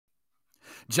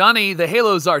Johnny, the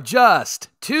Halos are just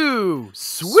too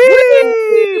sweet.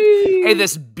 Hey,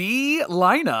 this B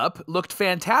lineup looked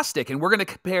fantastic, and we're going to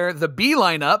compare the B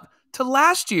lineup to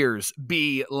last year's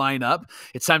B lineup.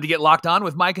 It's time to get locked on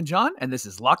with Mike and John, and this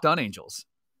is Locked On Angels.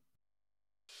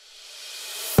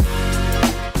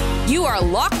 You are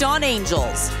Locked On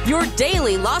Angels, your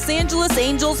daily Los Angeles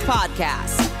Angels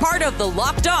podcast. Part of the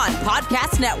Locked On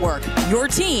Podcast Network, your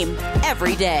team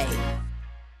every day.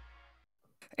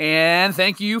 And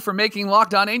thank you for making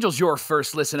Locked On Angels your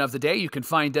first listen of the day. You can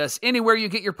find us anywhere you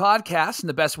get your podcasts, and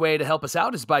the best way to help us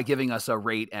out is by giving us a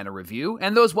rate and a review.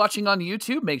 And those watching on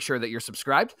YouTube, make sure that you're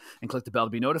subscribed and click the bell to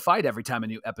be notified every time a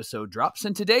new episode drops.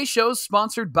 And today's show is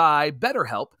sponsored by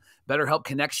BetterHelp. BetterHelp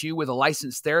connects you with a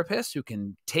licensed therapist who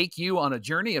can take you on a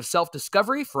journey of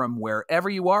self-discovery from wherever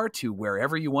you are to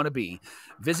wherever you want to be.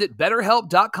 Visit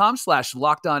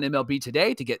BetterHelp.com/LockedOnMLB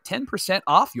today to get 10%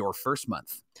 off your first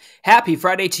month. Happy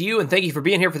Friday to you, and thank you for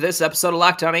being here for this episode of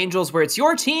Locked On Angels, where it's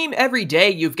your team every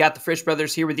day. You've got the Frisch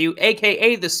Brothers here with you,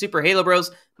 a.k.a. the Super Halo Bros.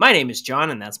 My name is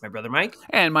John, and that's my brother Mike.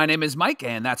 And my name is Mike,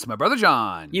 and that's my brother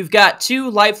John. You've got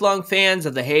two lifelong fans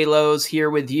of the Halos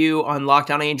here with you on Locked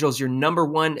On Angels, your number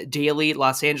one daily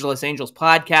Los Angeles Angels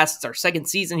podcast. It's our second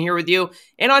season here with you.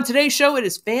 And on today's show, it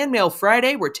is Fan Mail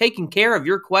Friday. We're taking care of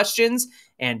your questions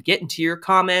and getting to your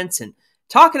comments and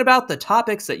talking about the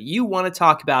topics that you want to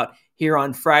talk about here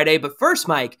on Friday. But first,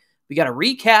 Mike, we got to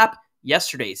recap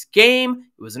yesterday's game.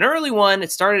 It was an early one.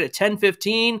 It started at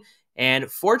 10:15,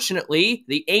 and fortunately,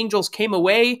 the Angels came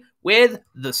away with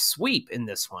the sweep in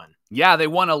this one. Yeah, they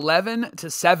won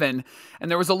 11-7,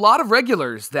 and there was a lot of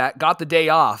regulars that got the day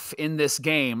off in this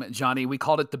game, Johnny. We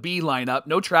called it the B lineup.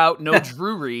 No Trout, no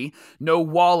Drury, no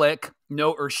Wallach,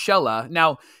 no Urshela.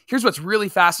 Now, here's what's really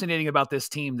fascinating about this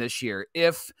team this year.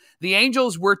 If the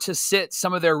Angels were to sit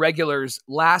some of their regulars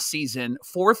last season,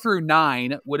 4 through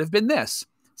 9 would have been this: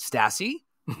 Stassi,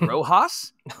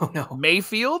 Rojas,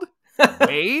 Mayfield,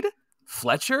 Wade,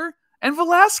 Fletcher, and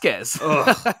Velasquez.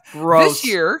 Ugh, gross. This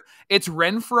year, it's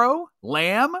Renfroe,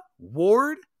 Lamb,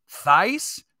 Ward,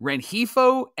 Theis,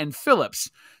 Rengifo, and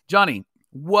Phillips. Johnny,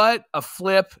 what a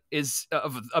flip is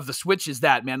of the switch is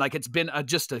that, man? Like, it's been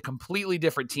just a completely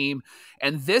different team.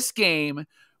 And this game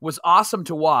was awesome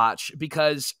to watch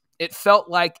because it felt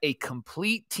like a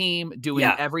complete team doing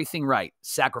everything right.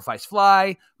 Sacrifice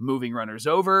fly, moving runners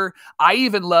over. I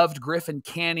even loved Griffin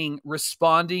Canning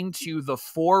responding to the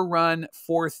 4-run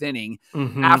fourth inning.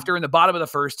 After, in the bottom of the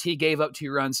first, he gave up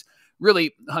 2 runs.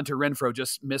 Really, Hunter Renfroe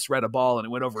just misread a ball and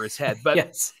it went over his head.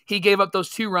 But he gave up those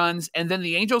 2 runs, and then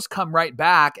the Angels come right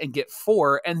back and get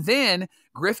 4. And then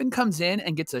Griffin comes in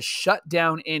and gets a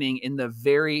shutdown inning in the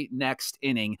very next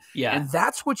inning. And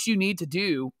that's what you need to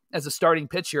do as a starting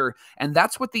pitcher. And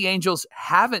that's what the Angels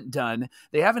haven't done.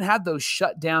 They haven't had those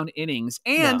shutdown innings.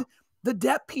 And the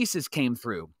depth pieces came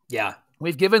through.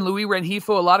 We've given Luis Rengifo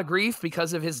a lot of grief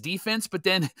because of his defense, but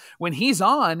then when he's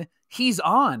on,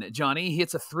 Johnny. He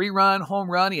hits a 3-run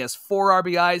home run. He has 4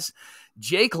 RBIs.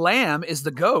 Jake Lamb is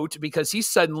the GOAT because he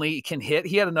suddenly can hit.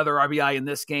 He had another RBI in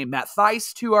this game. Matt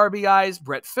Theis, 2 RBIs.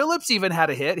 Brett Phillips even had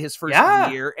a hit his first of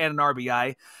the year and an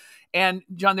RBI. And,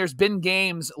 John, there's been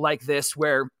games like this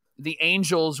where the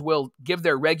Angels will give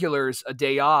their regulars a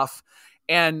day off.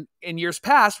 And in years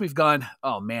past, we've gone,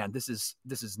 oh man, this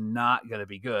is not going to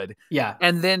be good.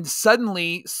 And then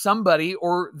suddenly somebody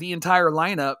or the entire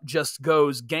lineup just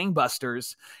goes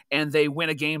gangbusters and they win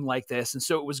a game like this. And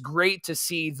so it was great to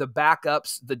see the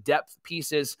backups, the depth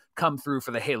pieces come through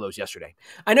for the Halos yesterday.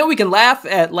 I know we can laugh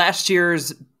at last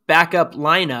year's backup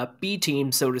lineup, B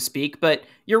team, so to speak, but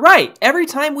you're right. Every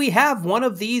time we have one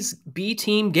of these B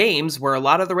team games where a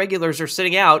lot of the regulars are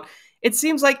sitting out, it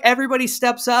seems like everybody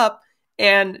steps up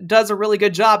and does a really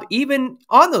good job, even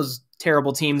on those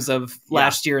terrible teams of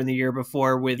last year and the year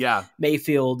before with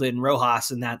Mayfield and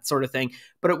Rojas and that sort of thing.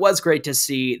 But it was great to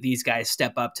see these guys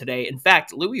step up today. In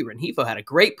fact, Luis Rengifo had a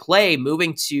great play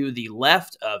moving to the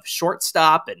left of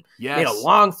shortstop and made a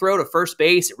long throw to first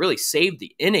base. It really saved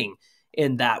the inning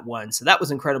in that one. So that was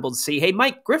incredible to see. Hey,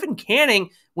 Mike, Griffin Canning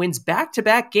wins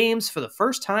back-to-back games for the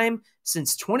first time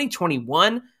since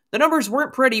 2021. The numbers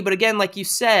weren't pretty, but again, like you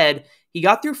said, he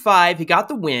got through 5, he got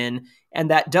the win, and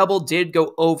that double did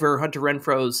go over Hunter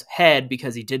Renfroe's head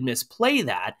because he did misplay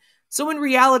that. So in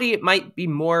reality, it might be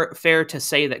more fair to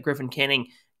say that Griffin Canning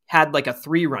had like a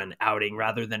 3-run outing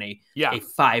rather than a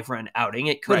 5-run outing.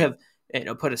 It could have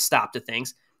put a stop to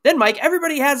things. Then, Mike,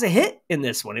 everybody has a hit in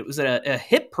this one. It was a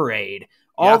hit parade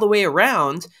all the way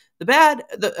around.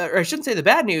 I shouldn't say the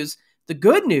bad news. the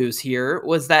good news here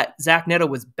was that Zach Neto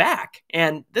was back,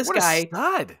 and this guy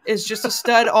is just a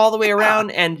stud all the way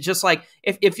around. And just like,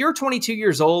 if you're 22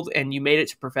 years old and you made it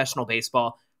to professional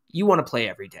baseball, you want to play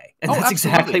every day. And that's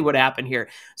exactly what happened here.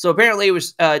 So apparently it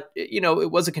was,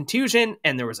 it was a contusion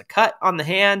and there was a cut on the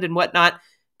hand and whatnot,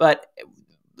 but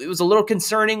it was a little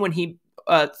concerning when he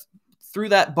threw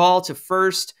that ball to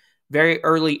first very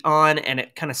early on and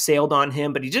it kind of sailed on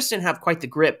him, but he just didn't have quite the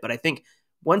grip. But I think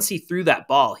once he threw that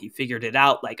ball, he figured it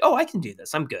out like, oh, I can do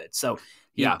this. I'm good. So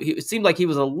it seemed like he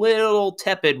was a little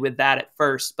tepid with that at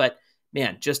first, but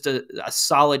man, just a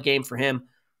solid game for him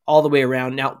all the way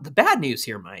around. Now, the bad news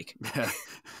here, Mike,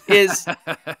 is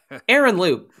Aaron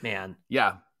Loup, man.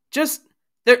 Yeah. Just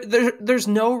there's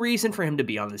no reason for him to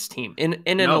be on this team. In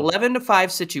an 11-5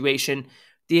 situation,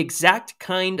 the exact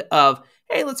kind of,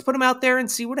 hey, let's put him out there and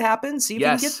see what happens, see if we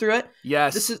can get through it.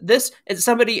 Yes. This is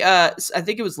somebody, I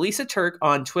think it was Lisa Turk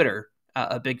on Twitter,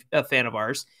 a big fan of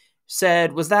ours,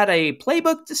 said, was that a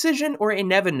playbook decision or a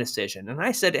Nevin decision? And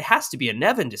I said, it has to be a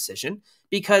Nevin decision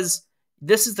because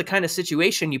this is the kind of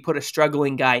situation you put a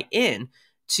struggling guy in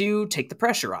to take the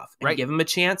pressure off and give him a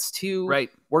chance to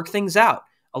work things out.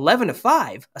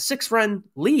 11-5, a 6-run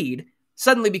lead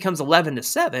suddenly becomes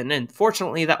 11-7. And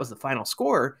fortunately, that was the final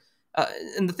score.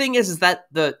 And the thing is that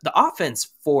the offense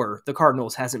for the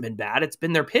Cardinals hasn't been bad. It's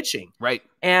been their pitching. Right.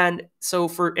 And so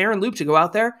for Aaron Loup to go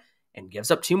out there and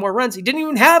gives up 2 more runs, he didn't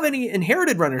even have any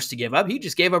inherited runners to give up. He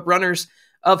just gave up runners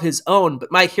of his own.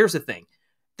 But Mike, here's the thing.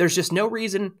 There's just no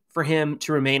reason for him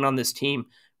to remain on this team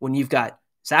when you've got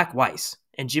Zach Weiss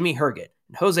and Jimmy Herget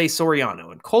and Jose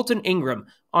Soriano and Colton Ingram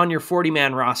on your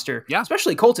 40-man roster. Yeah.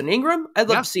 Especially Colton Ingram. I'd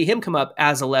love to see him come up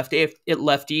as a lefty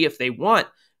if they want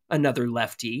another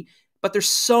lefty. But there's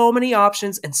so many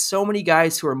options and so many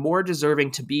guys who are more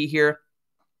deserving to be here.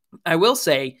 I will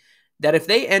say that if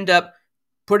they end up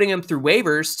putting him through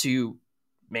waivers to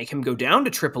make him go down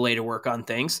to AAA to work on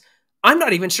things, I'm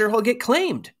not even sure he'll get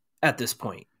claimed at this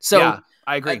point. So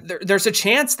I agree. There's a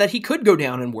chance that he could go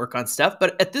down and work on stuff.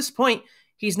 But at this point,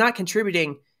 he's not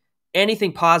contributing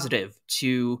anything positive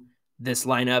to this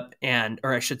lineup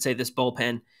or I should say this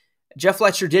bullpen. Jeff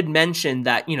Fletcher did mention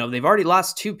that, they've already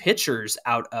lost 2 pitchers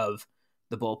out of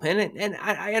the bullpen. And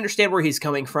I understand where he's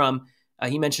coming from.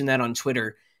 He mentioned that on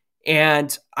Twitter.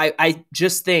 And I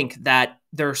just think that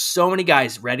there are so many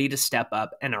guys ready to step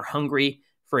up and are hungry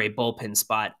for a bullpen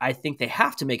spot. I think they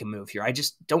have to make a move here. I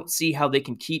just don't see how they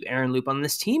can keep Aaron Loup on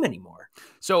this team anymore.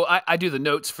 So I do the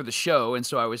notes for the show, and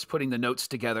so I was putting the notes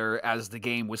together as the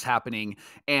game was happening.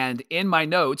 And in my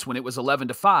notes, when it was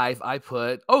 11-5, I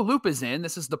put, Loup is in.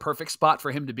 This is the perfect spot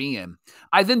for him to be in.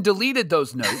 I then deleted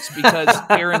those notes because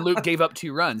Aaron Loup gave up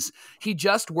 2 runs. He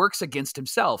just works against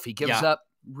himself. He gives up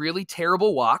really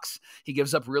terrible walks. He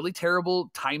gives up really terrible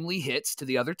timely hits to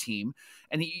the other team.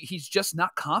 And he's just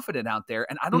not confident out there.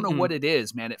 And I don't know what it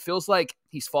is, man. It feels like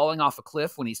he's falling off a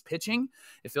cliff when he's pitching.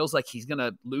 It feels like he's going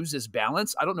to lose his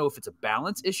balance. I don't know if it's a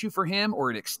balance issue for him or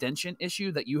an extension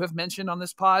issue that you have mentioned on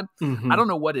this pod. I don't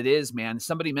know what it is, man.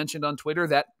 Somebody mentioned on Twitter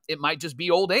that it might just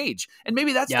be old age. And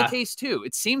maybe that's the case too.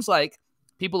 It seems like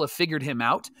people have figured him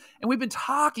out. And we've been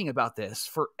talking about this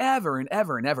forever and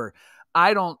ever and ever.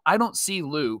 I don't see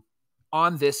Lou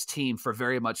on this team for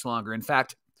very much longer. In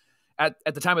fact, at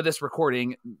the time of this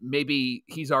recording, maybe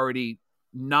he's already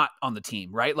not on the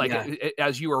team, right? Like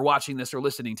as you are watching this or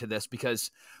listening to this, because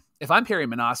if I'm Perry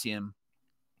Manassian,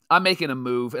 I'm making a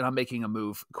move and I'm making a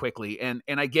move quickly. And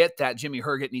I get that Jimmy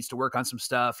Herget needs to work on some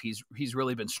stuff. He's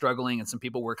really been struggling and some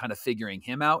people were kind of figuring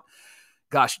him out.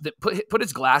 Gosh, put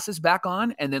his glasses back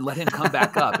on and then let him come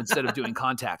back up instead of doing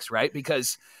contacts, right?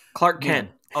 Because Clark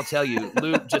Kent. I'll tell you,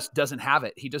 Loup just doesn't have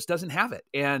it. He just doesn't have it.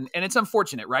 And it's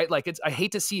unfortunate, right? Like I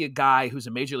hate to see a guy who's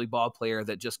a major league ball player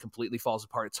that just completely falls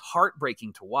apart. It's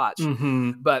heartbreaking to watch,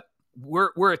 but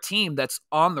we're a team that's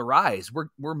on the rise.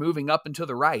 We're moving up and to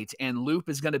the right, and Loup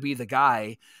is going to be the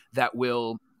guy that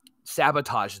will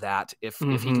sabotage that if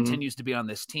he continues to be on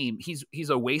this team. He's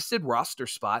a wasted roster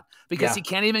spot because he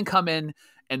can't even come in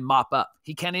and mop up.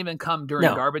 He can't even come during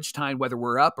garbage time, whether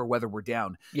we're up or whether we're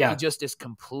down. He just is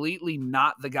completely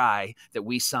not the guy that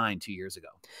we signed 2 years ago.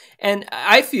 And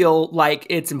I feel like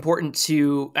it's important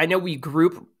I know we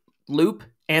group Loup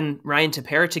and Ryan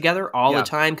Tepera together all the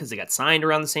time because they got signed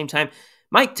around the same time.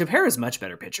 Mike, Tepera is a much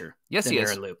better pitcher than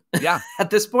Aaron Loup. Yeah. At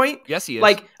this point. Yes, he is.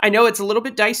 Like, I know it's a little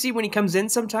bit dicey when he comes in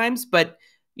sometimes, but,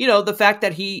 the fact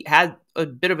that he had a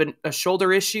bit of a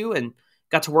shoulder issue and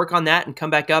got to work on that and come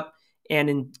back up. And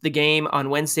in the game on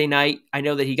Wednesday night, I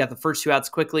know that he got the first 2 outs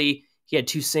quickly. He had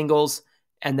 2 singles.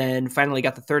 and then finally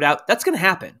got the third out. That's going to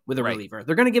happen with a reliever.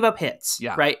 They're going to give up hits,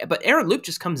 right? But Aaron Loup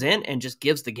just comes in and just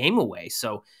gives the game away.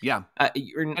 So and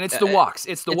it's the walks.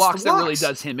 It's the walks that really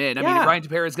does him in. I mean, Ryan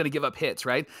Tepera is going to give up hits,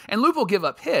 right? And Loup will give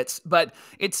up hits, but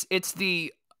it's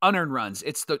the unearned runs.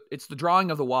 It's the drawing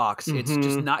of the walks. It's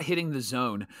just not hitting the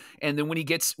zone. And then when he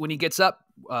gets up,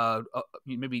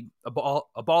 maybe a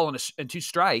ball and 2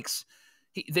 strikes.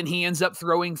 Then he ends up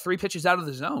throwing 3 pitches out of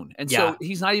the zone. And so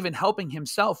he's not even helping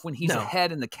himself when he's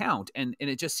ahead in the count. And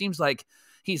it just seems like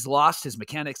he's lost his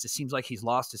mechanics. It seems like he's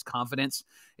lost his confidence.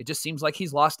 It just seems like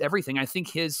he's lost everything. I think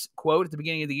his quote at the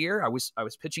beginning of the year, I was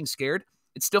pitching scared.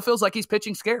 It still feels like he's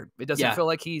pitching scared. It doesn't feel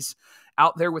like he's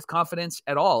out there with confidence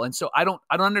at all. And so I don't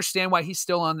understand why he's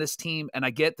still on this team. And I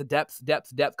get the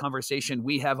depth conversation.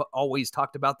 We have always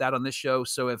talked about that on this show.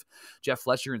 So have Jeff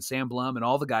Fletcher and Sam Blum and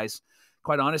all the guys.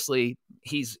 Quite honestly,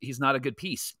 he's not a good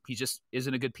piece. He just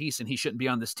isn't a good piece, and he shouldn't be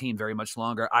on this team very much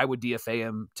longer. I would DFA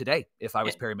him today if I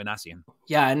was Perry Manassian.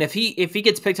 Yeah, and if he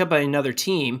gets picked up by another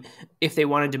team, if they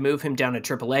wanted to move him down to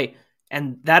AAA,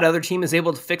 and that other team is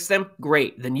able to fix them,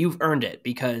 great. Then you've earned it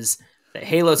because the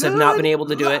Halos have not been able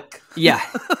to do it. Yeah,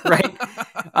 right.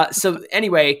 So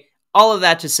anyway, all of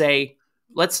that to say,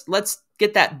 let's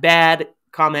get that bad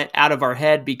comment out of our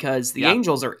head because the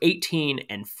Angels are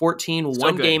 18-14,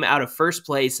 one game out of first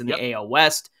place in the AL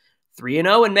West.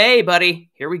 3-0 in May,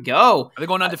 buddy. Here we go. Are they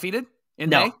going undefeated in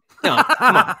May? No,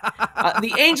 come on.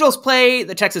 The Angels play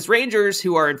the Texas Rangers,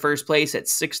 who are in first place at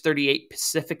 6:38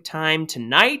 Pacific time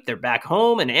tonight. They're back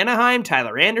home in Anaheim.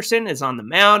 Tyler Anderson is on the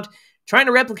mound, trying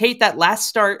to replicate that last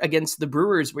start against the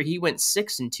Brewers where he went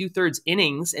 6 2/3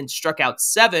 innings and struck out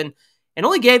 7 and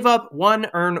only gave up 1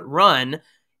 earned run.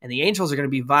 And the Angels are going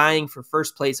to be vying for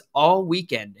first place all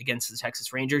weekend against the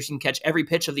Texas Rangers. You can catch every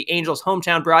pitch of the Angels'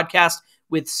 hometown broadcast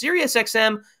with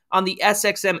SiriusXM on the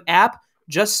SXM app.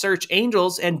 Just search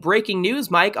Angels. And breaking news,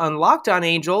 Mike, on Locked On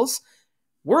Angels,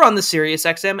 we're on the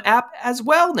SiriusXM app as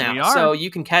well now. So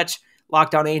you can catch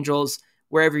Locked On Angels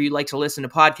wherever you like to listen to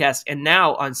podcasts, and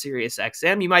now on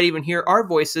SiriusXM. You might even hear our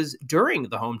voices during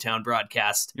the hometown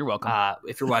broadcast. You're welcome.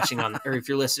 If you're watching on, or if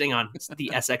you're listening on the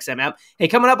SXM app. Hey,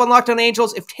 coming up on Locked On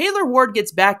Angels, if Taylor Ward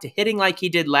gets back to hitting like he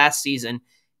did last season,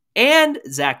 and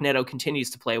Zach Neto continues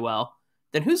to play well,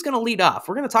 then who's going to lead off?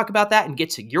 We're going to talk about that and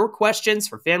get to your questions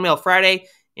for FanMail Friday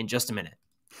in just a minute.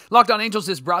 Locked On Angels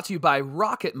is brought to you by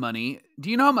Rocket Money.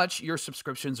 Do you know how much your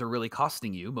subscriptions are really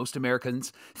costing you? Most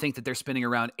Americans think that they're spending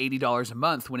around $80 a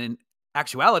month, when in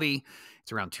actuality,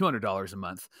 it's around $200 a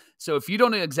month. So if you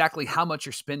don't know exactly how much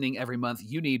you're spending every month,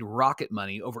 you need Rocket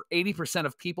Money. Over 80%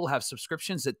 of people have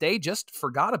subscriptions that they just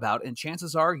forgot about, and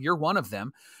chances are you're one of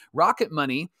them. Rocket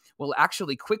Money will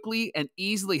actually quickly and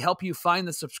easily help you find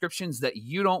the subscriptions that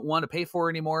you don't want to pay for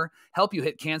anymore, help you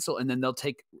hit cancel, and then they'll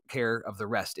take care of the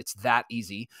rest. It's that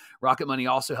easy. Rocket Money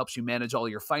also helps you manage all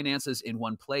your finances in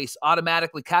one place,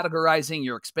 automatically categorizing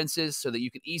your expenses so that you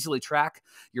can easily track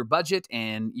your budget,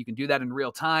 and you can do that in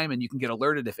real time, and you can get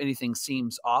alerted if anything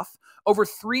seems off. Over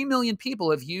 3 million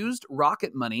people have used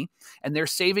Rocket Money, and they're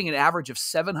saving an average of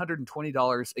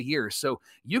 $720 a year. So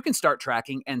you can start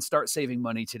tracking and start saving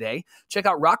money today. Check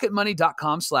out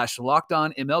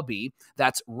rocketmoney.com/lockedonmlb.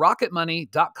 That's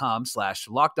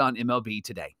rocketmoney.com/lockedonmlb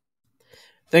today.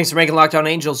 Thanks for making Locked On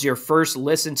Angels your first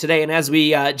listen today. And as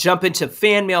we jump into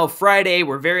Fan Mail Friday,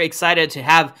 we're very excited to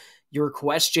have your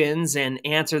questions and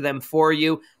answer them for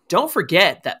you. Don't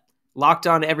forget that Locked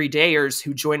On Everydayers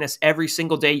who join us every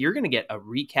single day, you're going to get a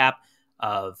recap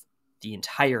of the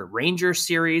entire Rangers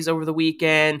series over the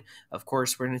weekend. Of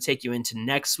course, we're going to take you into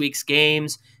next week's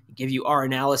games, give you our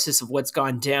analysis of what's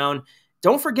gone down.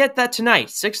 Don't forget that tonight,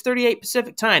 6:38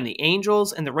 Pacific time, the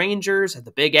Angels and the Rangers at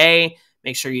the Big A.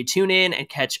 Make sure you tune in and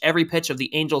catch every pitch of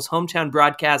the Angels hometown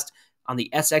broadcast on the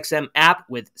SXM app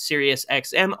with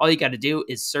SiriusXM. All you got to do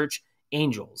is search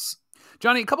Angels.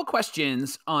 Johnny, a couple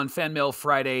questions on Fan Mail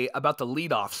Friday about the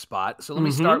leadoff spot. So let me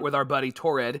start with our buddy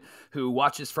Torred, who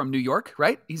watches from New York,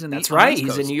 right? He's in the That's right. East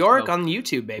Coast. He's in New York on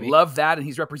YouTube, baby. Love that. And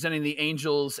he's representing the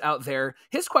Angels out there.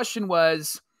 His question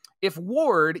was, if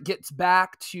Ward gets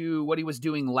back to what he was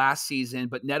doing last season,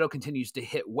 but Neto continues to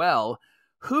hit well,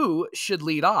 who should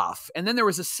lead off? And then there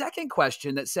was a second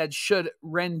question that said, should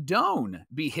Rendon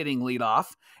be hitting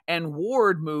leadoff? And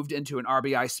Ward moved into an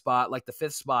RBI spot, like the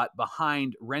 5th spot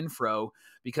behind Renfroe,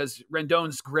 because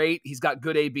Rendon's great. He's got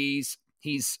good ABs.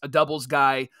 He's a doubles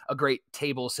guy, a great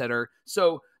table setter.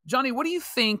 So, Johnny, what do you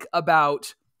think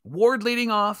about Ward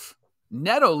leading off,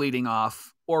 Neto leading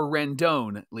off, or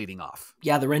Rendon leading off?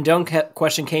 Yeah, the Rendon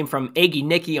question came from Aggie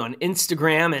Nicky on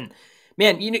Instagram, and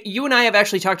man, you and I have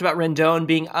actually talked about Rendon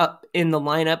being up in the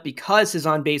lineup because his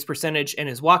on-base percentage and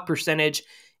his walk percentage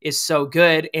is so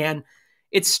good. And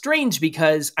it's strange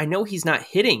because I know he's not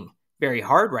hitting very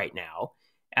hard right now.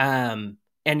 And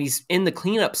he's in the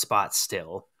cleanup spot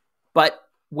still. But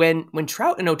when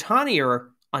Trout and Ohtani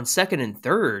are on second and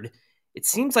third, it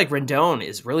seems like Rendon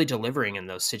is really delivering in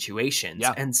those situations.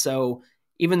 Yeah. And so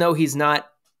even though he's not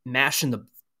mashing the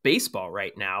baseball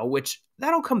right now, which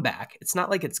that'll come back. It's not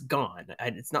like it's gone.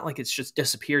 It's not like it's just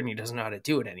disappeared and he doesn't know how to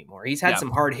do it anymore. He's had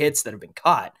some hard hits that have been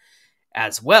caught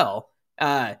as well.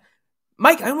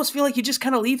 Mike, I almost feel like you just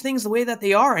kind of leave things the way that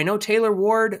they are. I know Taylor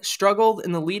Ward struggled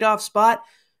in the leadoff spot,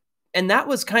 and that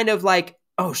was kind of like,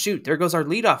 oh shoot, there goes our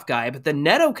leadoff guy. But then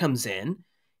Neto comes in,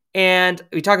 and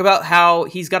we talk about how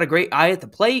he's got a great eye at the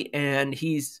plate and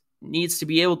needs to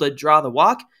be able to draw the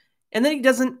walk. And then he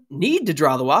doesn't need to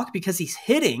draw the walk because he's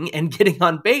hitting and getting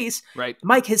on base. Right.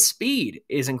 Mike, his speed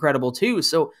is incredible too.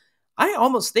 So I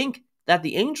almost think that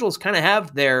the Angels kind of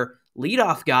have their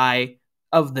leadoff guy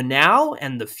of the now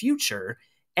and the future.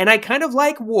 And I kind of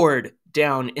like Ward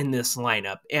down in this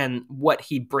lineup and what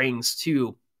he brings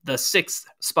to the 6th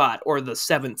spot or the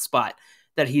 7th spot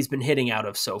that he's been hitting out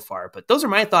of so far. But those are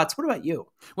my thoughts. What about you?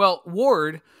 Well,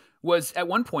 Ward was at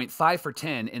one point 5 for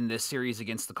 10 in this series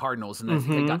against the Cardinals, and I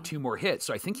think they got 2 more hits.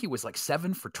 So I think he was like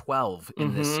 7 for 12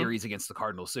 in this series against the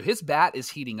Cardinals. So his bat is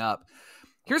heating up.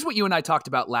 Here's what you and I talked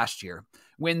about last year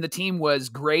when the team was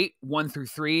great 1 through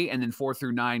 3 and then 4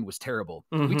 through 9 was terrible.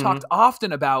 We talked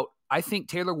often about, I think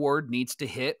Taylor Ward needs to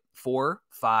hit 4,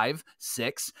 5,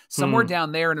 6, somewhere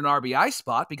down there in an RBI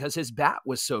spot because his bat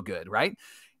was so good, right?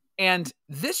 And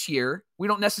this year, we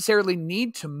don't necessarily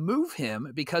need to move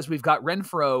him because we've got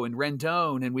Renfroe and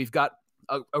Rendon, and we've got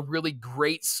a really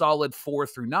great solid 4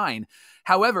 through 9.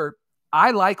 However,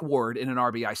 I like Ward in an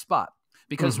RBI spot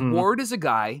because Ward is a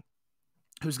guy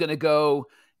who's going to go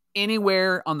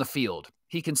anywhere on the field.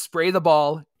 He can spray the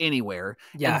ball anywhere,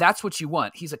 and that's what you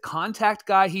want. He's a contact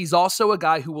guy. He's also a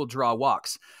guy who will draw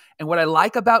walks. And what I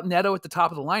like about Neto at the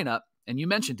top of the lineup, and you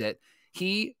mentioned it,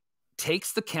 he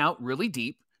takes the count really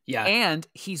deep. Yeah. And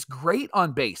he's great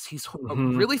on base. He's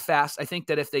really fast. I think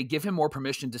that if they give him more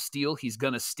permission to steal, he's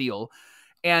going to steal.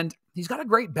 And he's got a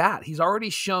great bat. He's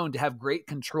already shown to have great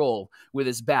control with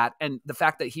his bat. And the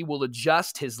fact that he will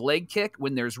adjust his leg kick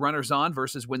when there's runners on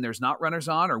versus when there's not runners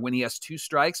on, or when he has 2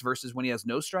 strikes versus when he has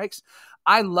no strikes.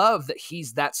 I love that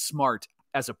he's that smart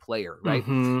as a player, right?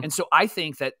 And so I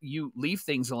think that you leave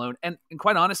things alone. And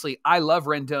quite honestly, I love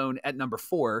Rendon at number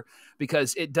 4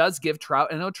 because it does give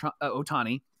Trout and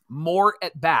Ohtani more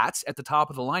at bats at the top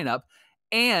of the lineup.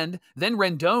 And then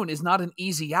Rendon is not an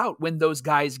easy out when those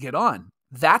guys get on.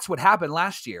 That's what happened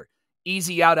last year.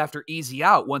 Easy out after easy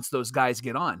out once those guys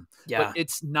get on. Yeah. But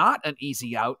it's not an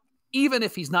easy out. Even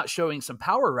if he's not showing some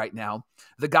power right now,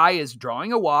 the guy is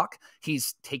drawing a walk.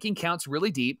 He's taking counts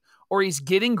really deep, or he's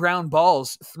getting ground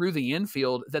balls through the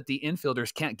infield that the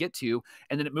infielders can't get to.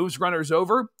 And then it moves runners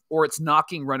over, or it's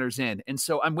knocking runners in. And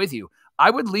so I'm with you. I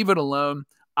would leave it alone.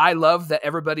 I love that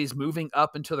everybody's moving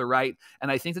up and to the right,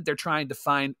 and I think that they're trying to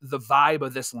find the vibe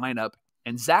of this lineup.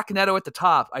 And Zach Neto at the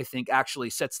top, I think, actually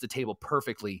sets the table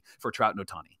perfectly for Trout and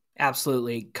Ohtani.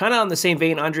 Absolutely. Kind of on the same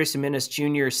vein, Andres Gimenez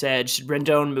Jr. said, should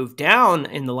Rendon move down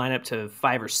in the lineup to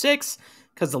 5 or 6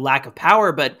 because of the lack of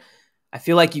power? But I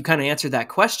feel like you kind of answered that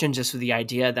question just with the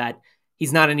idea that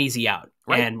he's not an easy out.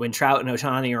 Right. And when Trout and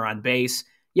Ohtani are on base,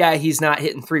 yeah, he's not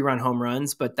hitting 3-run home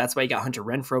runs, but that's why you got Hunter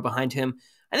Renfroe behind him.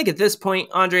 I think at this point,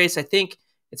 Andres, I think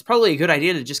it's probably a good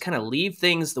idea to just kind of leave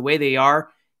things the way they are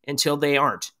until they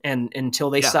aren't and until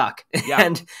they suck. Yeah.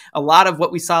 And a lot of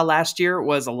what we saw last year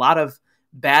was a lot of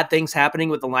bad things happening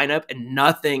with the lineup and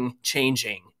nothing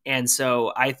changing. And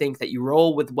so I think that you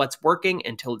roll with what's working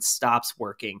until it stops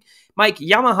working. Mike,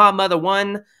 Yamaha Mother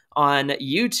 1 on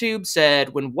YouTube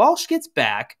said, when Walsh gets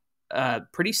back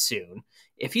pretty soon,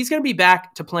 if he's going to be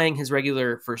back to playing his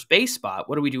regular first base spot,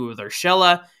 what do we do with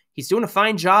Urshela? He's doing a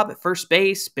fine job at first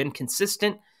base, been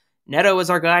consistent. Neto is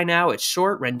our guy now at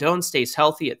short. Rendon stays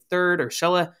healthy at third.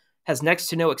 Urshela has next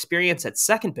to no experience at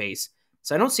second base,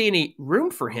 so I don't see any room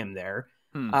for him there.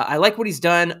 I like what he's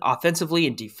done offensively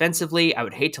and defensively. I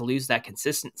would hate to lose that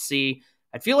consistency.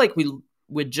 I feel like we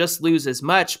would just lose as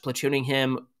much platooning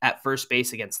him at first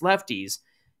base against lefties.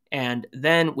 And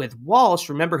then with Walsh,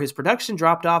 remember his production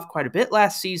dropped off quite a bit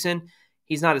last season.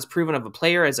 He's not as proven of a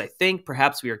player as I think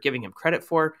perhaps we are giving him credit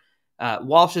for.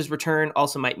 Walsh's return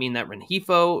also might mean that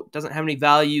Rengifo doesn't have any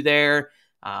value there.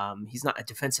 He's not a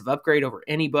defensive upgrade over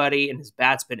anybody, and his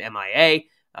bat's been MIA.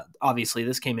 Obviously,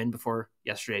 this came in before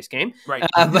yesterday's game. Right.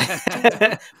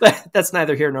 But that's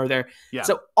neither here nor there. Yeah.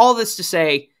 So all this to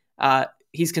say,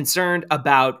 he's concerned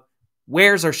about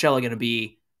where's Urshela going to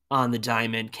be on the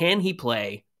diamond. Can he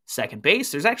play second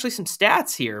base. There's actually some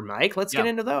stats here, Mike. Let's get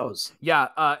into those. Yeah,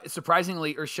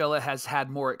 surpringly, Urshela has had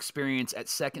more experience at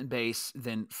second base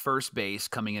than first base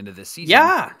coming into this season.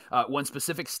 Yeah. One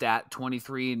specific stat,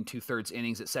 23 2/3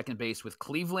 innings at second base with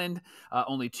Cleveland,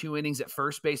 only 2 innings at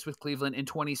first base with Cleveland in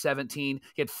 2017.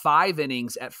 He had 5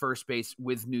 innings at first base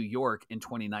with New York in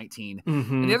 2019.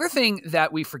 And the other thing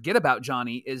that we forget about,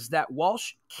 Johnny, is that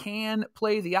Walsh can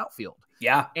play the outfield.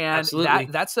 Yeah, and absolutely.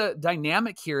 That's a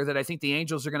dynamic here that I think the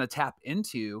Angels are going to tap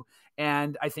into.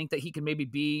 And I think that he can maybe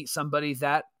be somebody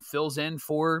that fills in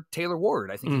for Taylor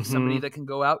Ward. I think he's somebody that can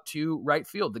go out to right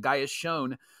field. The guy is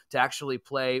shown to actually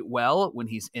play well when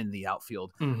he's in the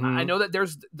outfield. I know that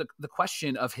there's the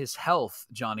question of his health,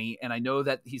 Johnny, and I know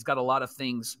that he's got a lot of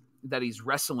things that he's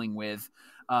wrestling with.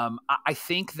 I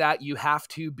think that you have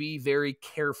to be very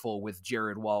careful with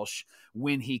Jared Walsh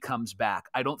when he comes back.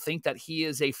 I don't think that he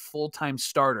is a full-time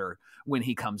starter when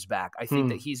he comes back. I think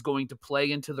that he's going to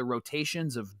play into the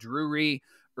rotations of Drury,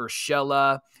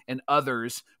 Urshela, and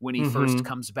others when he first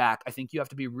comes back. I think you have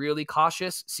to be really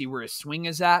cautious, see where his swing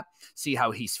is at, see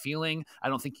how he's feeling. I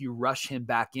don't think you rush him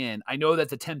back in. I know that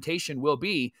the temptation will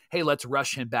be, hey, let's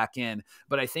rush him back in.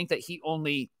 But I think that he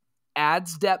only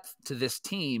adds depth to this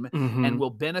team and will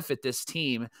benefit this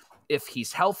team if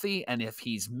he's healthy and if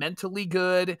he's mentally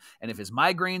good and if his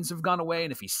migraines have gone away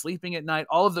and if he's sleeping at night.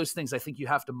 All of those things I think you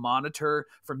have to monitor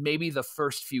for maybe the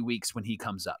first few weeks when he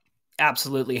comes up.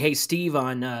 Absolutely. Hey, Steve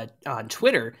on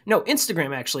Twitter, no,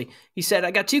 Instagram actually, he said,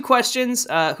 I got 2 questions.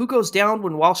 Who goes down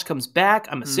when Walsh comes back?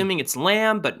 I'm assuming it's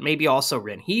Lamb, but maybe also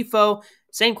Rengifo.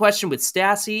 Same question with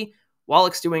Stassi.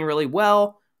 Wallach's doing really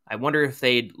well. I wonder if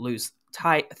they'd lose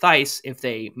Theis if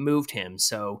they moved him.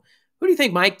 So who do you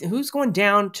think, Mike? Who's going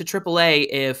down to AAA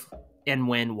if and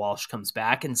when Walsh comes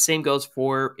back? And same goes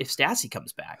for if Stassi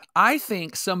comes back. I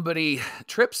think somebody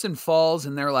trips and falls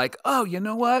and they're like, oh, you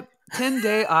know what?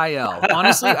 10-day IL.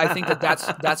 Honestly, I think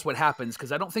that's what happens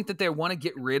because I don't think that they want to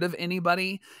get rid of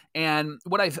anybody. And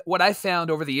what I've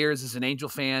found over the years as an Angel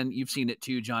fan, you've seen it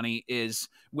too, Johnny, is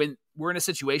when we're in a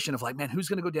situation of like, man, who's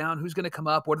going to go down? Who's going to come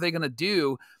up? What are they going to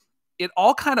do? It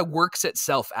all kind of works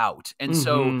itself out. And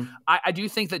so I do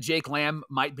think that Jake Lamb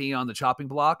might be on the chopping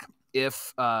block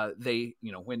if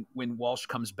when Walsh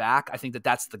comes back. I think that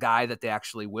that's the guy that they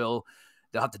actually will.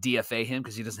 They'll have to DFA him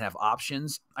because he doesn't have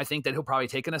options. I think that he'll probably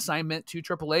take an assignment to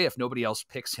AAA if nobody else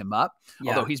picks him up,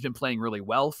 although he's been playing really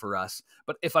well for us.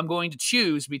 But if I'm going to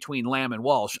choose between Lamb and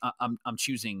Walsh, I'm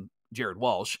choosing Jared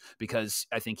Walsh because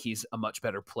I think he's a much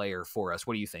better player for us.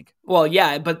 What do you think? Well,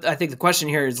 yeah, but I think the question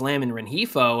here is Lamb and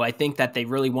Rengifo. I think that they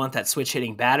really want that switch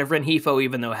hitting bat of Rengifo,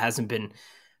 even though it hasn't been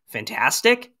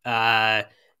fantastic.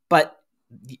 But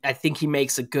I think he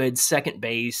makes a good second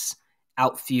base,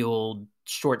 outfield,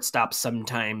 shortstop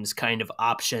sometimes kind of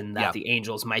option that the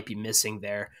Angels might be missing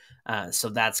there. So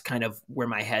that's kind of where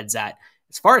my head's at.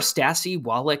 As far as Stassi,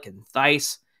 Wallach, and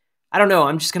Theis, I don't know.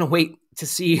 I'm just going to wait to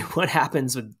see what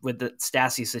happens with the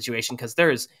Stassi situation because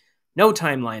there is no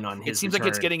timeline on his It seems return. like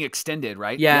it's getting extended,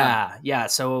 right? Yeah.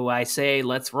 So I say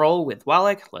let's roll with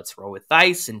Wallach. Let's roll with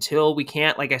Theis until we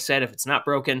can't. Like I said, if it's not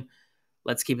broken,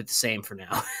 let's keep it the same for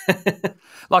now.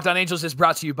 Locked On Angels is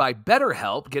brought to you by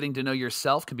BetterHelp. Getting to know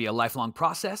yourself can be a lifelong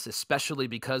process, especially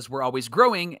because we're always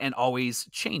growing and always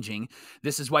changing.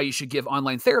 This is why you should give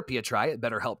online therapy a try at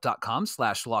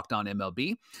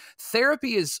BetterHelp.com/LockedOnMLB.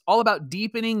 Therapy is all about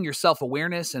deepening your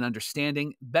self-awareness and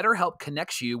understanding. BetterHelp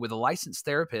connects you with a licensed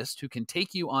therapist who can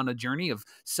take you on a journey of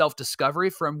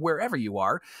self-discovery from wherever you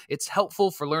are. It's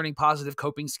helpful for learning positive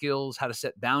coping skills, how to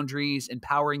set boundaries,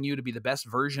 empowering you to be the best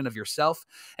version of yourself.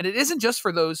 And it isn't just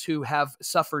for those who have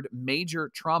suffered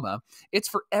major trauma. It's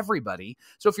for everybody.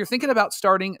 So if you're thinking about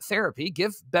starting therapy,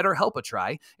 give BetterHelp a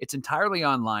try. It's entirely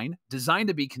online, designed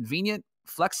to be convenient,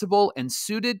 flexible, and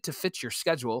suited to fit your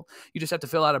schedule. You just have to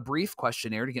fill out a brief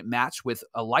questionnaire to get matched with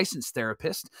a licensed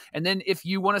therapist. And then if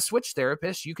you want to switch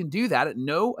therapists, you can do that at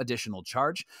no additional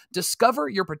charge. Discover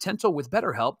your potential with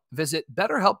BetterHelp. Visit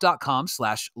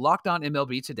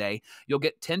BetterHelp.com/LockedOnMLB today. You'll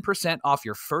get 10% off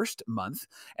your first month.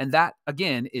 And that,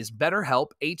 again, is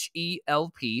BetterHelp,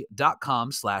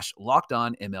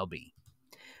 HELP.com/LockedOnMLB.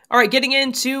 All right, getting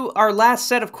into our last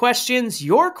set of questions,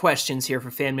 your questions here for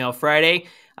FanMail Friday.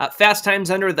 Fast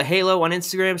Times Under the Halo on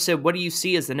Instagram said, what do you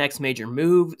see as the next major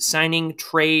move, signing,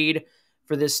 trade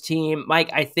for this team?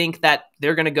 Mike, I think that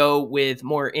they're going to go with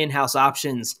more in-house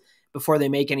options before they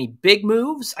make any big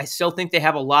moves. I still think they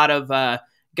have a lot of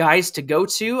guys to go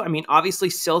to. I mean, obviously,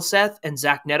 Silseth and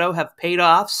Zach Neto have paid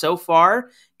off so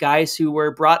far. Guys who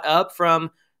were brought up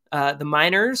from the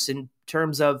minors in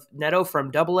terms of Neto from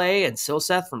AA and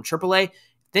Silseth from AAA.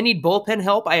 They need bullpen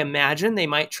help. I imagine they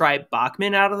might try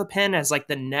Bachman out of the pen as like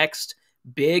the next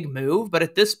big move. But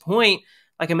at this point,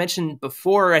 like I mentioned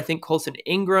before, I think Colton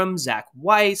Ingram, Zach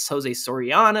Weiss, Jose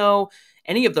Soriano,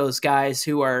 any of those guys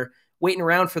who are waiting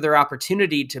around for their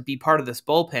opportunity to be part of this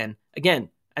bullpen. Again,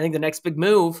 I think the next big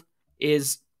move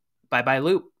is bye-bye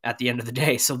Loup at the end of the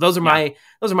day. So those are my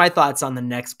thoughts on the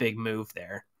next big move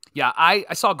there. Yeah,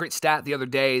 I saw a great stat the other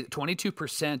day.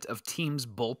 22% of teams'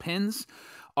 bullpens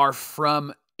are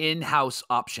from in-house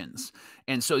options.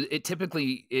 And so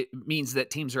it means that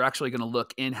teams are actually going to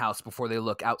look in-house before they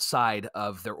look outside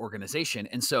of their organization.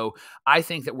 And so I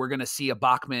think that we're going to see a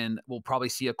Bachman. We'll probably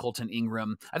see a Colton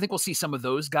Ingram. I think we'll see some of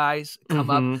those guys come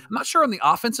up. I'm not sure on the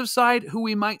offensive side who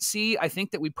we might see. I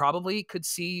think that we probably could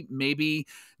see maybe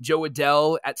Joe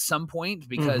Adell at some point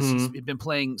because he's been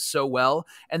playing so well.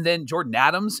 And then Jordan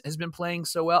Adams has been playing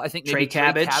so well. I think maybe Trey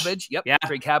Cabbage. Yep. Yeah.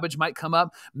 Trey Cabbage might come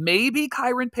up. Maybe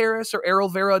Kyron Paris or Errol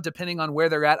Vera, depending on where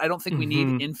they're at. I don't think we need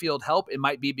infield help. It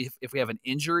might be if we have an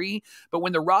injury, but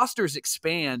when the rosters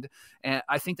expand,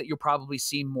 I think that you'll probably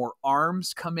see more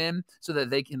arms come in so that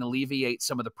they can alleviate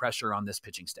some of the pressure on this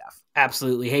pitching staff.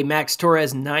 Absolutely. Hey, Max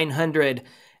Torres 900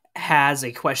 has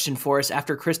a question for us.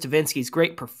 After Chris Devenski's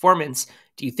great performance,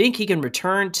 do you think he can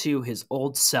return to his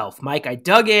old self? Mike, I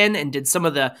dug in and did some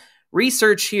of the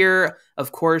research here,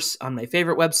 of course, on my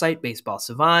favorite website, Baseball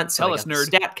Savant. So Tell us, nerd.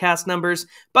 Statcast numbers.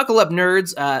 Buckle up,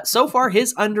 nerds. So far,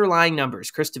 his underlying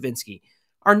numbers, Chris Devenski,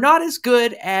 are not as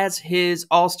good as his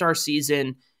all-star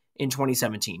season in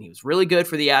 2017. He was really good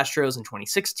for the Astros in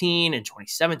 2016 and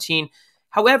 2017.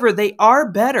 However, they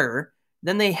are better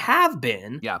than they have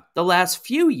been the last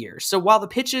few years. So while the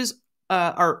pitches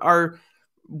are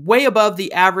way above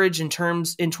the average in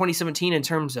 2017 in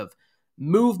terms of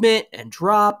movement and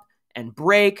drop and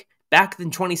break, back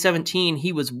in 2017,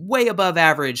 he was way above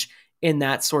average in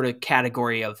that sort of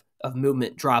category of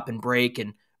movement, drop and break,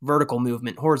 and vertical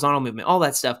movement, horizontal movement, all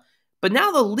that stuff. But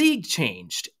now the league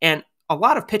changed, and a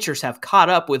lot of pitchers have caught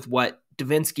up with what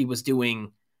Devenski was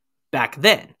doing back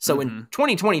then. So in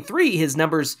 2023, his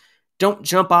numbers don't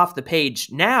jump off the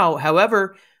page now.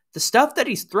 However, the stuff that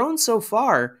he's thrown so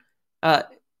far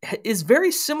is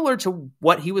very similar to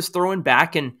what he was throwing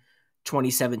back in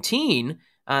 2017,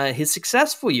 his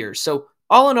successful years. So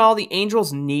all in all, the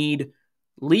Angels need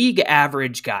league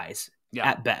average guys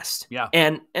at best,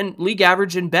 and league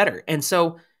average and better. And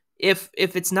so if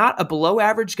it's not a below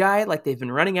average guy like they've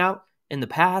been running out in the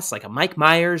past, like a Mike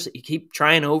Myers that you keep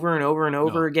trying over and over and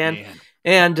over again,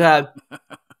 man. And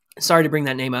sorry to bring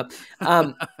that name up,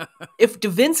 if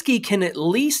Devenski can at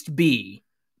least be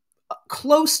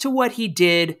close to what he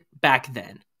did back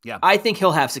then, I think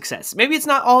he'll have success. Maybe it's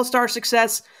not all-star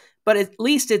success, but at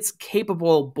least it's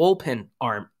capable bullpen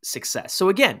arm success. So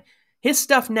again, his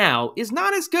stuff now is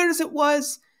not as good as it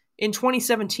was in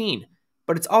 2017,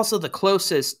 but it's also the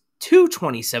closest to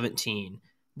 2017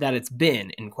 that it's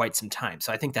been in quite some time.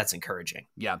 So I think that's encouraging.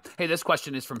 Yeah. Hey, this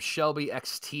question is from Shelby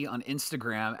XT on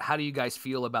Instagram. How do you guys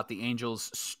feel about the Angels'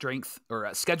 strength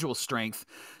or schedule strength?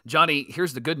 Johnny,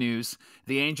 here's the good news.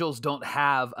 The Angels don't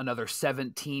have another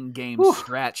 17-game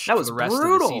stretch for the rest of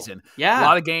the season. Yeah. A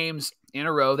lot of games in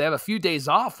a row. They have a few days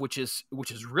off, which is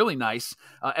really nice.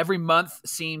 Every month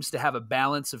seems to have a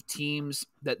balance of teams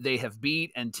that they have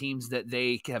beat and teams that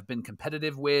they have been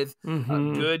competitive with,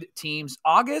 good teams.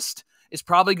 August is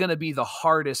probably going to be the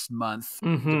hardest month,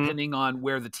 depending on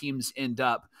where the teams end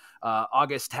up.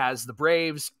 August has the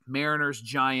Braves, Mariners,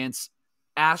 Giants,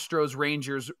 Astros,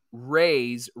 Rangers,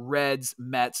 Rays, Reds,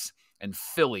 Mets, and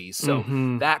Phillies. So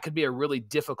that could be a really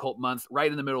difficult month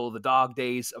right in the middle of the dog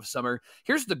days of summer.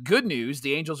 Here's the good news.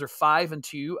 The Angels are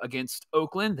 5-2 against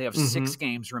Oakland. They have 6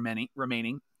 games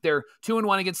remaining. They're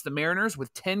 2-1 against the Mariners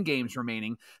with 10 games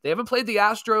remaining. They haven't played the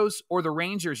Astros or the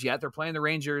Rangers yet. They're playing the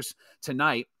Rangers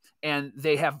tonight. And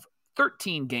they have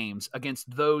 13 games against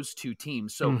those two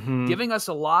teams. So giving us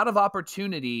a lot of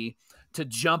opportunity to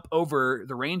jump over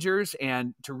the Rangers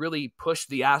and to really push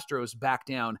the Astros back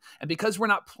down. And because we're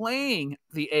not playing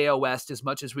the AL West as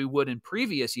much as we would in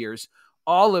previous years,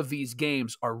 all of these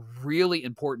games are really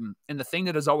important. And the thing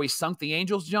that has always sunk the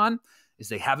Angels, John, is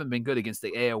they haven't been good against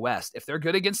the AL West. If they're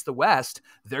good against the West,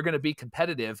 they're going to be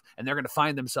competitive and they're going to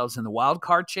find themselves in the wild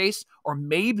card chase or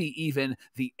maybe even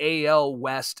the AL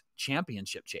West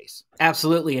championship chase.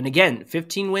 Absolutely. And again,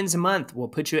 15 wins a month will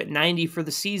put you at 90 for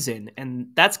the season. And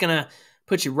that's going to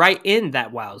put you right in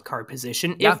that wild card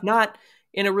position, if not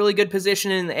in a really good position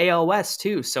in the AL West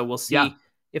too. So we'll see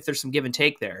if there's some give and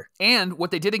take there. And what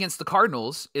they did against the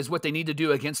Cardinals is what they need to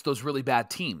do against those really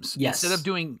bad teams. Yes. Instead of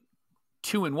doing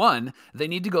 2-1. They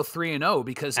need to go 3-0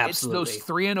 because Absolutely. it's those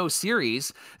 3-0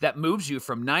 series that moves you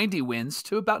from 90 wins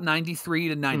to about 93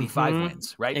 to 95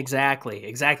 wins, right?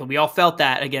 Exactly. We all felt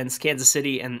that against Kansas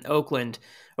City and Oakland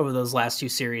over those last two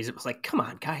series. It was like, come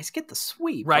on, guys, get the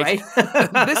sweep, right?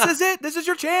 This is it. This is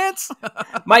your chance.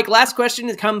 Mike, last question.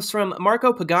 It comes from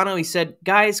Marco Pagano. He said,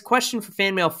 guys, question for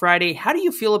Fan Mail Friday. How do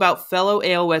you feel about fellow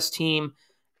AL West team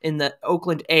in the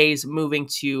Oakland A's moving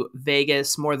to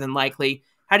Vegas more than likely?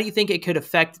 How do you think it could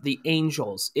affect the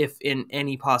Angels, if in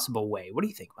any possible way? What do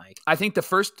you think, Mike? I think the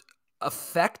first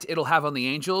effect it'll have on the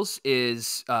Angels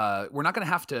is we're not going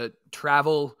to have to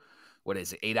travel,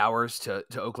 8 hours to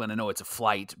Oakland. I know it's a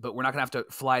flight, but we're not going to have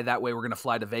to fly that way. We're going to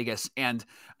fly to Vegas. And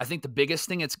I think the biggest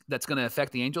thing that's going to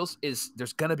affect the Angels is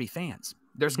there's going to be fans.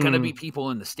 There's going to be people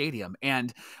in the stadium.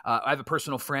 And I have a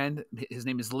personal friend. His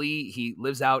name is Lee. He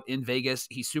lives out in Vegas.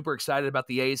 He's super excited about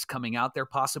the A's coming out there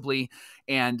possibly.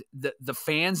 And the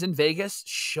fans in Vegas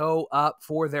show up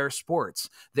for their sports.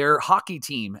 Their hockey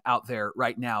team out there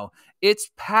right now,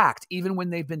 it's packed even when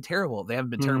they've been terrible. They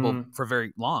haven't been terrible for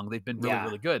very long. They've been really,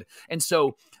 really good. And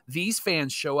so these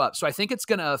fans show up. So I think it's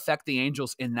going to affect the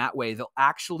Angels in that way. There'll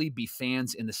actually be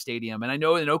fans in the stadium. And I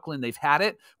know in Oakland, they've had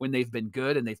it when they've been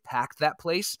good and they've packed that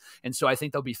place. And so I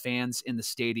think there'll be fans in the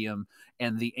stadium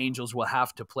and the Angels will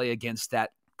have to play against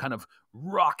that kind of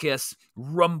raucous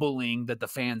rumbling that the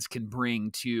fans can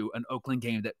bring to an Oakland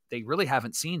game that they really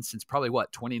haven't seen since probably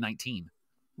 2019.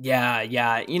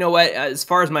 Yeah. You know what? As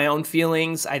far as my own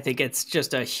feelings, I think it's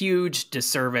just a huge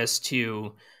disservice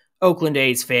to Oakland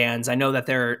A's fans. I know that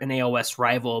they're an AL West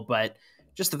rival, but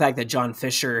just the fact that John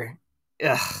Fisher,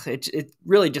 it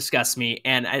really disgusts me.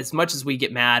 And as much as we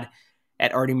get mad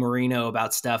at Artie Moreno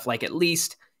about stuff, like at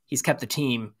least he's kept the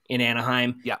team in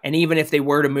Anaheim. Yeah. And even if they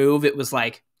were to move, it was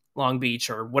like Long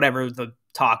Beach or whatever the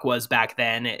talk was back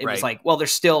then. It was like, well, they're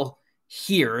still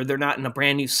here. They're not in a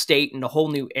brand new state and a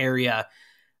whole new area.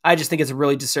 I just think it's a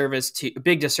really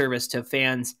big disservice to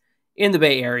fans in the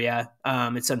Bay Area.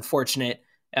 It's unfortunate.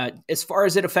 As far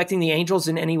as it affecting the Angels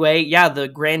in any way, the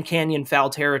Grand Canyon foul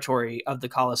territory of the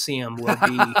Coliseum will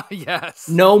be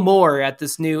no more at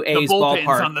this new A's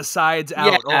ballpark. On the sides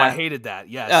out. Oh, I hated that.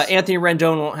 Yes. Anthony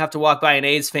Rendon won't have to walk by an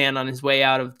A's fan on his way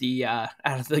out of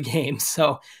the game.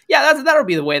 So that'll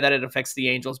be the way that it affects the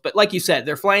Angels. But like you said,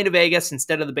 they're flying to Vegas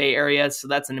instead of the Bay Area, so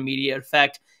that's an immediate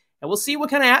effect. And we'll see what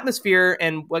kind of atmosphere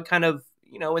and what kind of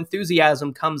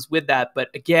enthusiasm comes with that. But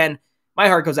again, my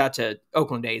heart goes out to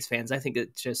Oakland A's fans. I think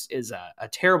it just is a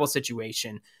terrible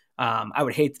situation. I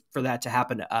would hate for that to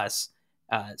happen to us.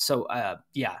 For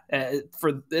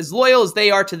as loyal as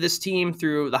they are to this team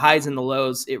through the highs and the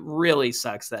lows, it really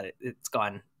sucks that it's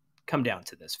come down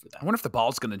to this for them. I wonder if the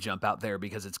ball's going to jump out there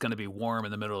because it's going to be warm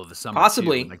in the middle of the summer.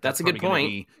 Possibly. Like, that's a good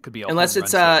point. Could be unless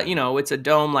it's it's a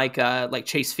dome like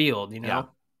Chase Field,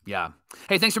 Yeah.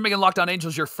 Hey, thanks for making Locked On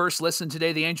Angels your first listen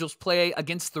today. The Angels play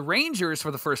against the Rangers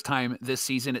for the first time this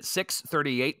season at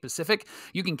 6:38 Pacific.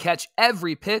 You can catch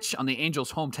every pitch on the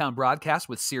Angels hometown broadcast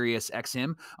with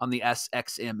SiriusXM on the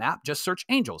SXM app. Just search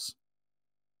Angels.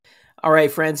 All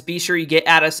right, friends, be sure you get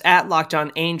at us at Locked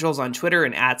On Angels on Twitter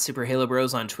and at Super Halo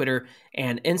Bros on Twitter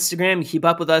and Instagram. Keep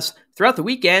up with us throughout the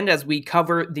weekend as we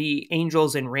cover the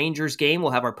Angels and Rangers game.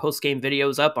 We'll have our post-game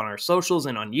videos up on our socials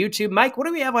and on YouTube. Mike, what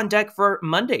do we have on deck for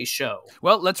Monday's show?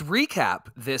 Well, let's recap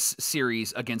this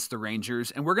series against the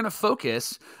Rangers, and we're going to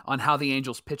focus on how the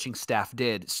Angels pitching staff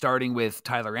did, starting with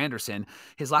Tyler Anderson.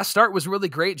 His last start was really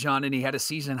great, John, and he had a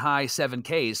season-high 7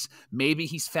 Ks. Maybe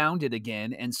he's found it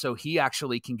again, and so he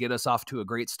actually can get us off to a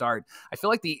great start. I feel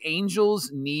like the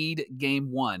Angels need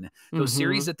game 1. Those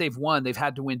series that they've won, they've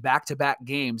had to win back-to-back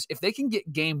games. If they can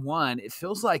get game 1, it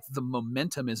feels like the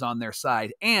momentum is on their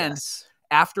side. And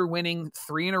after winning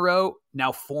 3 in a row,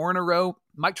 now 4 in a row,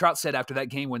 Mike Trout said after that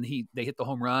game when they hit the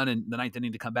home run and the ninth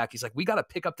inning to come back, he's like, we got to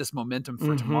pick up this momentum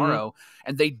for tomorrow.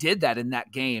 And they did that in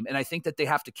that game. And I think that they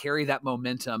have to carry that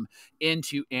momentum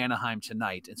into Anaheim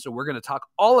tonight. And so we're going to talk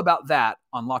all about that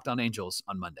on Locked On Angels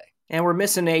on Monday. And we're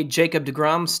missing a Jacob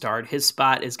deGrom start. His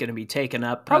spot is going to be taken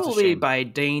up probably by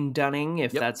Dane Dunning,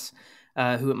 if that's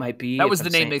who it might be. That was the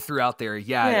name they threw out there.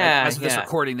 As of this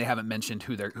recording, they haven't mentioned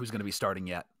who's going to be starting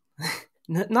yet.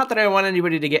 Not that I want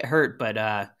anybody to get hurt, but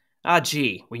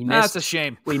we missed. That's a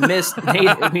shame. We missed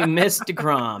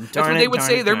deGrom. That's what they would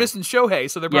say. They're missing Shohei,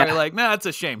 so they're probably like, that's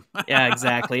a shame. Yeah,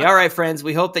 exactly. All right, friends.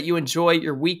 We hope that you enjoy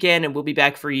your weekend, and we'll be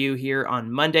back for you here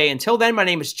on Monday. Until then, my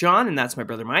name is John, and that's my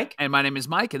brother Mike. And my name is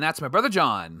Mike, and that's my brother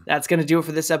John. That's going to do it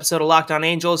for this episode of Locked On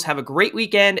Angels. Have a great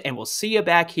weekend, and we'll see you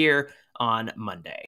back here on Monday.